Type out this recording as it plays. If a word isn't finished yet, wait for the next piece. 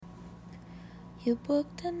You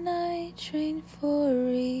booked a night train for a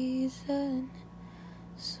reason,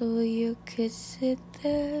 so you could sit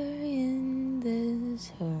there in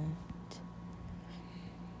this hurt.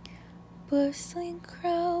 Bustling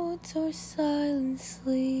crowds or silent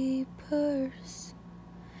sleepers,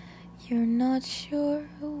 you're not sure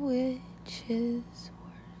which is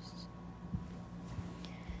worse.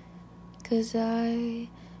 'Cause I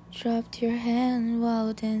dropped your hand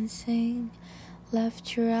while dancing,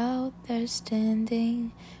 left you out there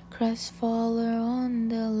standing, crestfallen on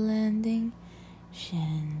the landing.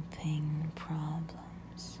 Champagne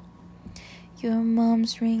problems. Your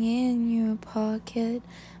mom's ring in your pocket,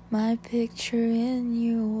 my picture in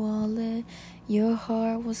your wallet. Your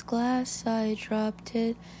heart was glass, I dropped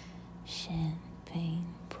it.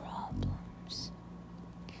 Champagne problems.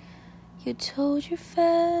 You told your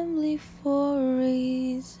family for a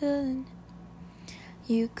reason,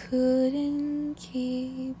 you couldn't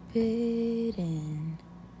keep it in.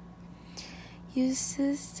 Your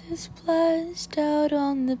sister splashed out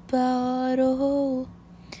on the bottle,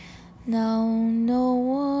 now no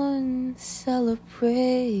one's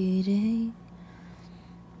celebrating.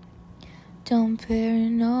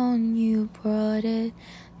 Dumping on you brought it,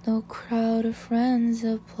 no crowd of friends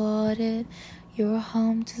applauded. Your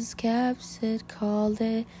humped scabs had called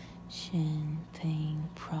it champagne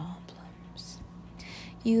problems.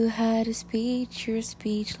 You had a speech, you're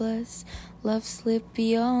speechless. Love slipped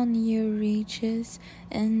beyond your reaches,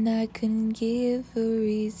 and I couldn't give a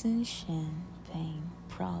reason. Champagne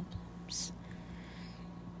problems.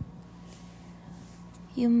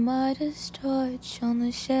 You might have starched on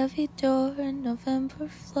the Chevy door, November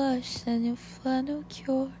flush and your flannel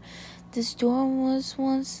cure. The storm was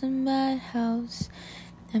once a madhouse.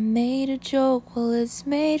 I made a joke, well it's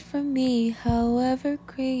made for me. However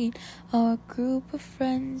green, our group of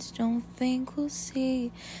friends don't think we'll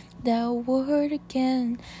see that word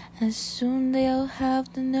again. As soon they'll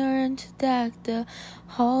have the nerve to deck the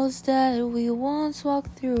halls that we once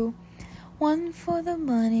walked through. One for the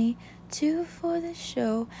money, two for the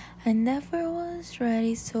show. I never was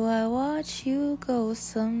ready, so I watch you go.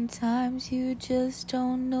 Sometimes you just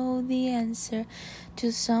don't know the answer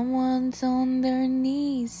to someone's on their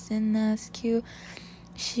knees and ask you.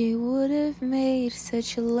 She would have made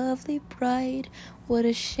such a lovely bride. What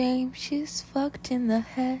a shame she's fucked in the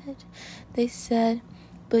head, they said.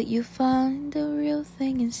 But you found the real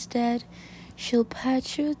thing instead. She'll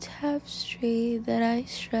patch your tapestry that I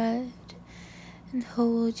shred, and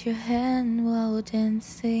hold your hand while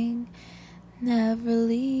dancing, never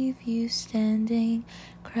leave you standing,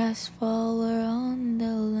 crestfallen on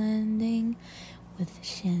the landing with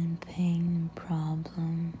champagne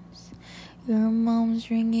problems. Your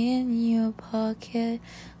mom's ring in your pocket,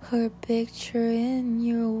 her picture in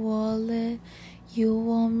your wallet. You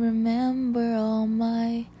won't remember all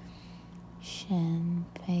my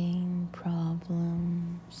champagne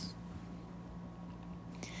problems.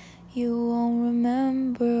 You won't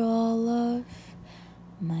remember all of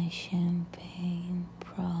my champagne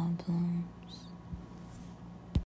problems.